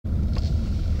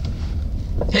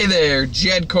Hey there,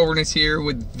 Jed Coverness here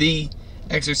with the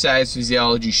Exercise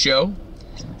Physiology Show.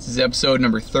 This is episode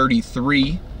number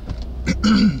 33,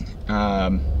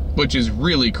 which is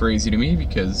really crazy to me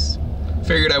because I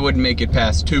figured I wouldn't make it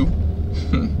past 2.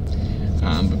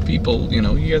 But people,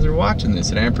 you guys are watching this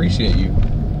and I appreciate you.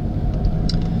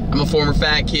 I'm a former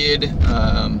fat kid.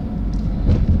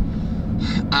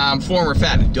 I'm a former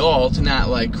fat adult, not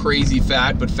like crazy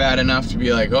fat, but fat enough to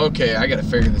be like, okay, I gotta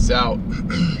figure this out.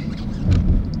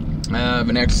 I have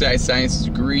an exercise science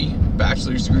degree,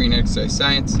 bachelor's degree in exercise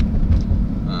science, a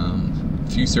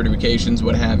few certifications,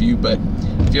 what have you, but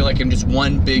I feel like I'm just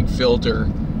one big filter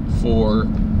for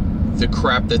the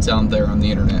crap that's out there on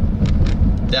the internet.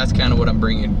 That's kind of what I'm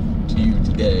bringing to you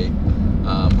today.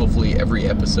 Hopefully every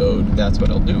episode, that's what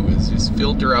I'll do, is just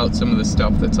filter out some of the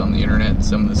stuff that's on the internet,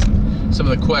 some of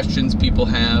the questions people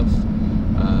have,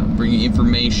 bringing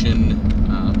information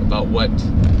about what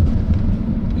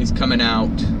is coming out,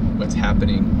 what's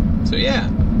happening. So yeah,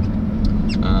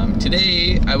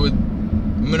 today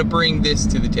I'm gonna bring this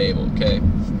to the table. Okay,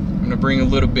 I'm gonna bring a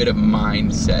little bit of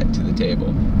mindset to the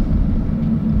table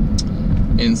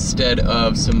instead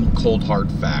of some cold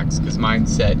hard facts, because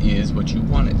mindset is what you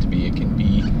want it to be. It can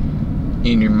be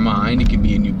in your mind, it can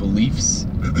be in your beliefs,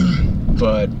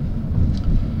 but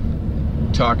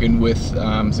talking with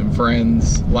some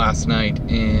friends last night,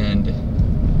 and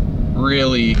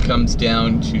really comes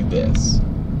down to this: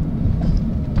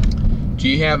 do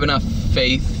you have enough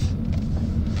faith,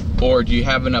 or do you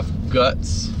have enough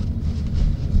guts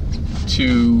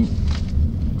to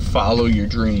follow your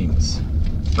dreams,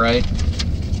 right?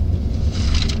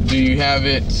 Do you have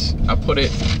it, I'll put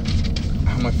it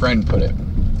how my friend put it,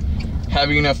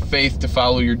 having enough faith to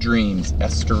follow your dreams,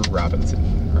 Esther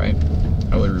Robinson, right?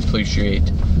 I would appreciate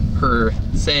her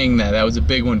saying that. That was a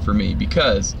big one for me,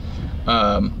 because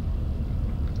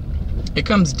it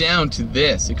comes down to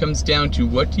this. It comes down to,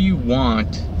 what do you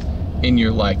want in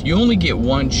your life? You only get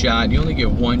one shot, you only get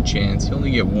one chance, you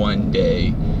only get one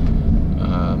day,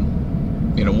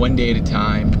 one day at a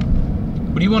time.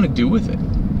 What do you want to do with it?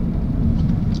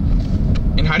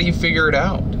 And how do you figure it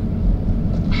out?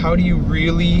 How do you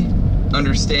really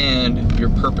understand your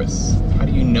purpose? How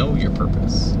do you know your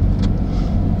purpose?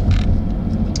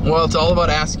 Well, it's all about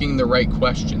asking the right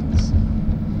questions.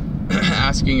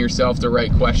 Asking yourself the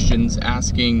right questions,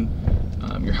 asking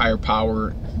your higher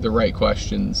power the right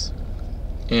questions,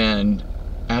 and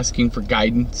asking for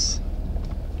guidance.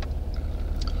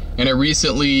 And I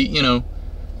recently,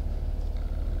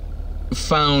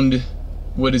 found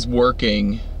what is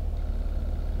working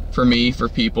for me, for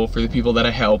people, for the people that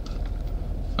I help.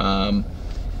 And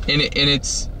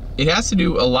it has to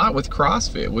do a lot with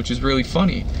CrossFit, which is really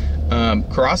funny.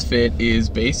 CrossFit is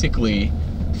basically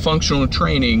functional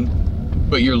training,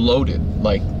 but you're loaded.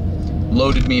 Like,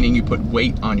 loaded meaning you put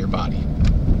weight on your body.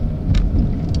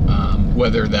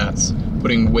 Whether that's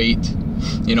putting weight,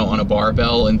 on a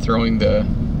barbell and throwing the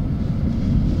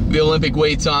Olympic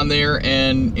weights on there,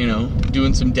 and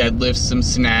doing some deadlifts, some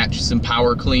snatch, some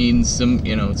power cleans, some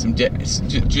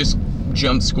just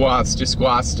jump squats, just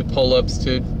squats to pull-ups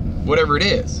to whatever it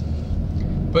is.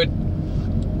 But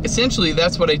essentially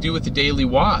that's what I do with the daily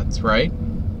WODs, right?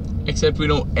 Except we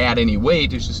don't add any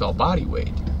weight, it's just all body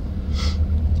weight.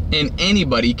 And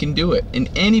anybody can do it, and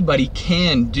anybody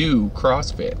can do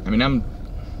CrossFit. I mean, I'm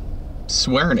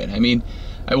swearing it. I mean,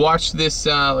 I watched this,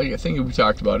 I think we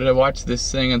talked about it, I watched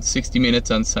this thing on 60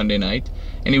 Minutes on Sunday night,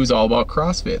 and it was all about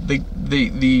CrossFit.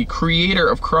 The creator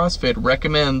of CrossFit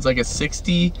recommends like a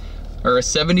 60 or a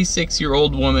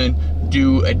 76-year-old woman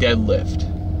do a deadlift,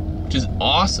 which is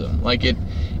awesome. Like,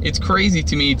 it's crazy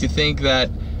to me to think that,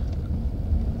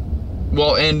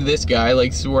 well, and this guy,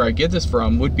 like, this is where I get this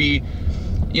from, would be,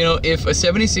 if a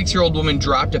 76-year-old woman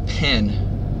dropped a pen,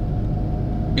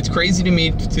 it's crazy to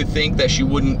me to think that she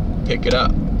wouldn't pick it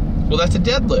up. Well, that's a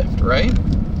deadlift, right?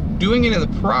 Doing it in the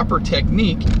proper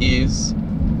technique is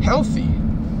healthy.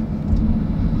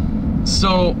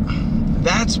 So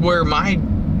that's where my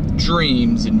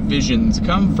dreams and visions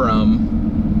come from,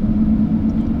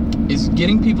 is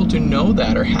getting people to know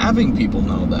that, or having people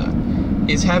know that,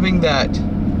 is having that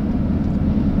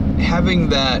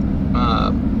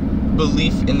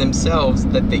belief in themselves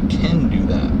that they can do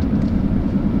that.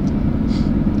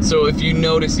 So if you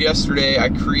noticed yesterday, I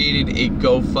created a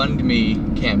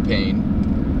GoFundMe campaign.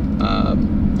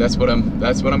 That's what I'm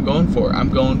going for. I'm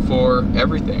going for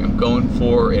everything. I'm going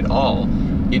for it all.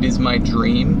 It is my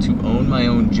dream to own my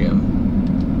own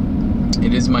gym.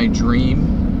 It is my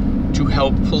dream to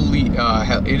help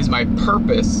it is my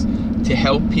purpose to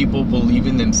help people believe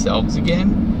in themselves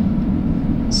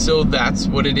again, So that's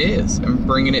what it is. I'm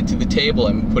bringing it to the table.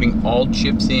 I'm putting all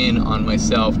chips in on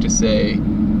myself to say,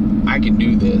 I can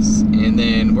do this. And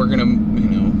then we're gonna,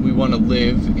 we want to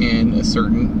live in a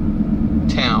certain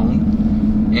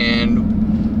town,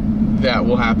 and that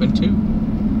will happen too.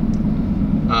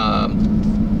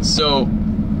 So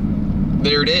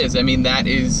there it is. I mean, that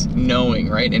is knowing,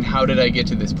 right? And how did I get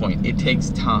to this point? It takes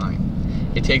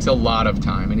time. It takes a lot of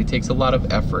time, and it takes a lot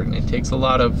of effort, and it takes a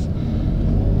lot of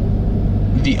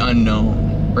the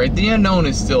unknown, right? The unknown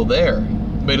is still there,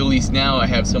 but at least now I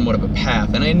have somewhat of a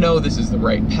path, and I know this is the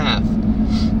right path,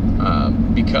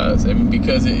 because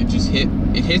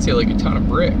it hits you like a ton of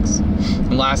bricks.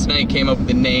 And last night came up with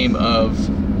the name of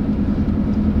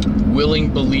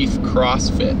Willing Belief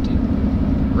CrossFit,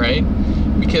 right?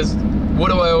 Because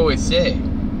what do I always say?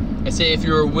 I say if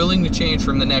you're willing to change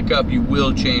from the neck up, you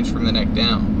will change from the neck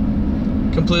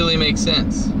down. Completely makes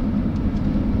sense.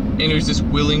 And there's this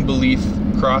Willing Belief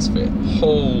CrossFit.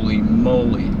 Holy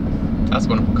moly. That's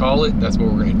what I'm gonna call it. That's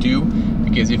what we're gonna do.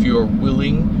 Because if you are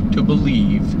willing to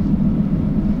believe,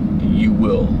 you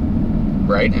will.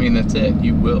 Right? I mean, that's it.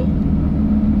 You will.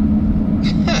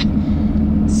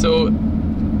 So,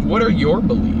 what are your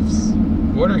beliefs?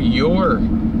 What are your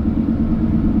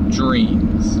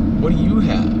dreams? What do you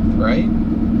have, right?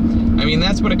 I mean,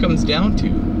 that's what it comes down to.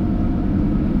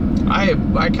 I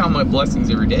count my blessings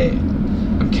every day.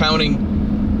 I'm counting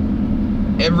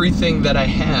everything that I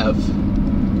have,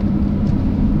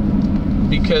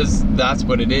 because that's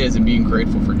what it is, and being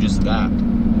grateful for just that.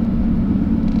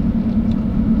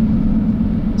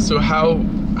 So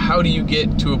how do you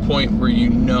get to a point where you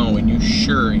know and you're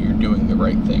sure you're doing the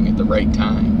right thing at the right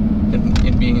time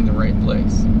and being in the right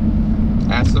place?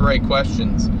 Ask the right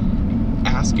questions.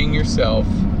 Asking yourself,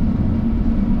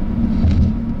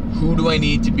 who do I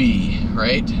need to be,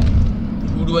 right?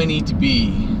 Who do I need to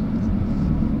be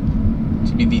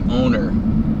the owner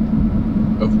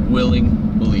of Willing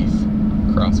Belief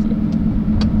CrossFit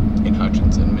in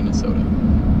Hutchinson, Minnesota?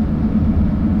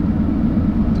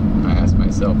 I ask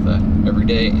myself that every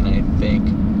day, and I think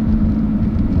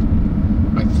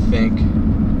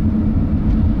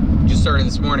just started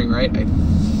this morning, right? I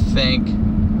thank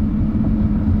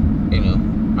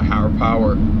a higher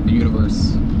power, the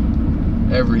universe,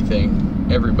 everything,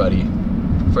 everybody,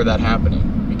 for that happening.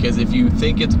 Because if you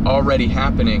think it's already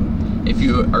happening, if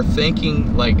you are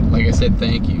thinking, like I said,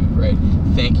 thank you, right?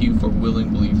 Thank you for Willing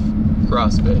Belief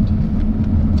CrossFit.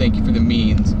 Thank you for the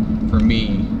means for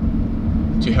me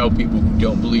to help people who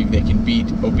don't believe they can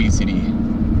beat obesity.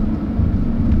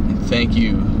 And thank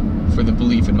you for the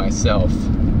belief in myself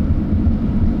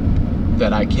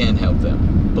that I can help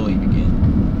them believe again.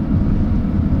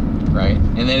 Right?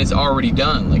 And then it's already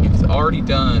done. Like, if it's already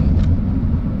done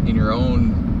in your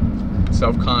own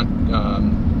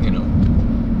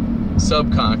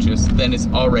subconscious, then it's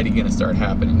already going to start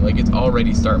happening. Like, it's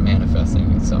already start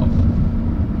manifesting itself.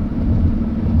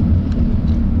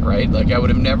 Right? Like, I would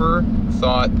have never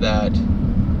thought that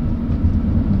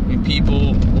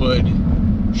people would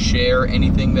share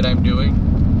anything that I'm doing,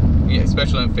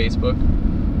 especially on Facebook.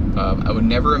 I would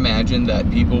never imagine that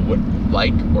people would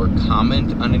like or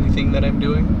comment on anything that I'm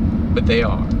doing, but they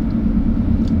are.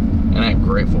 And I'm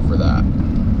grateful for that.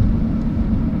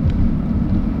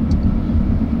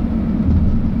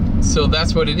 So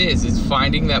that's what it is. It's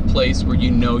finding that place where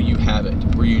you know you have it,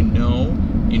 where you know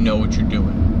what you're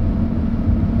doing.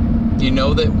 You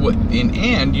know that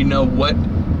and you know what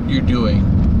you're doing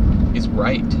is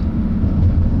right.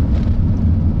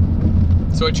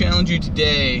 So I challenge you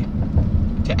today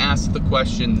to ask the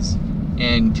questions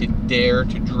and to dare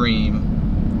to dream.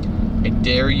 I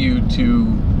dare you to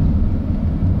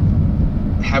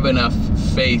have enough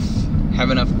faith,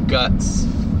 have enough guts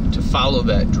to follow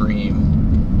that dream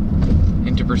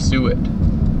and to pursue it.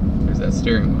 There's that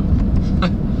steering wheel.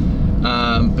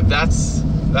 But that's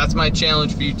my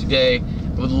challenge for you today. I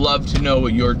would love to know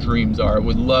what your dreams are. I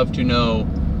would love to know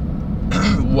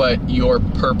what your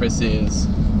purpose is.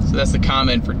 So that's the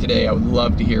comment for today. I would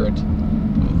love to hear it.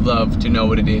 I would love to know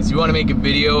what it is. You want to make a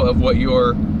video of what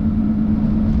your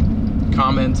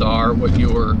comments are, what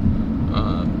your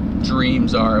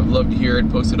dreams are. I'd love to hear it.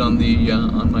 Post it on the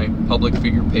on my public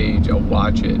figure page. I'll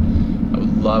watch it. I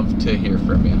would love to hear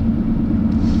from you.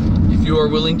 If you are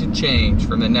willing to change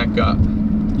from the neck up,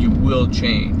 you will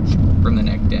change from the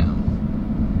neck down.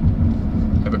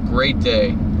 Have a great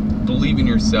day. Believe in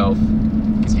yourself,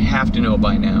 because you have to know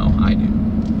by now. I do.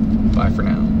 Bye for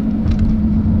now.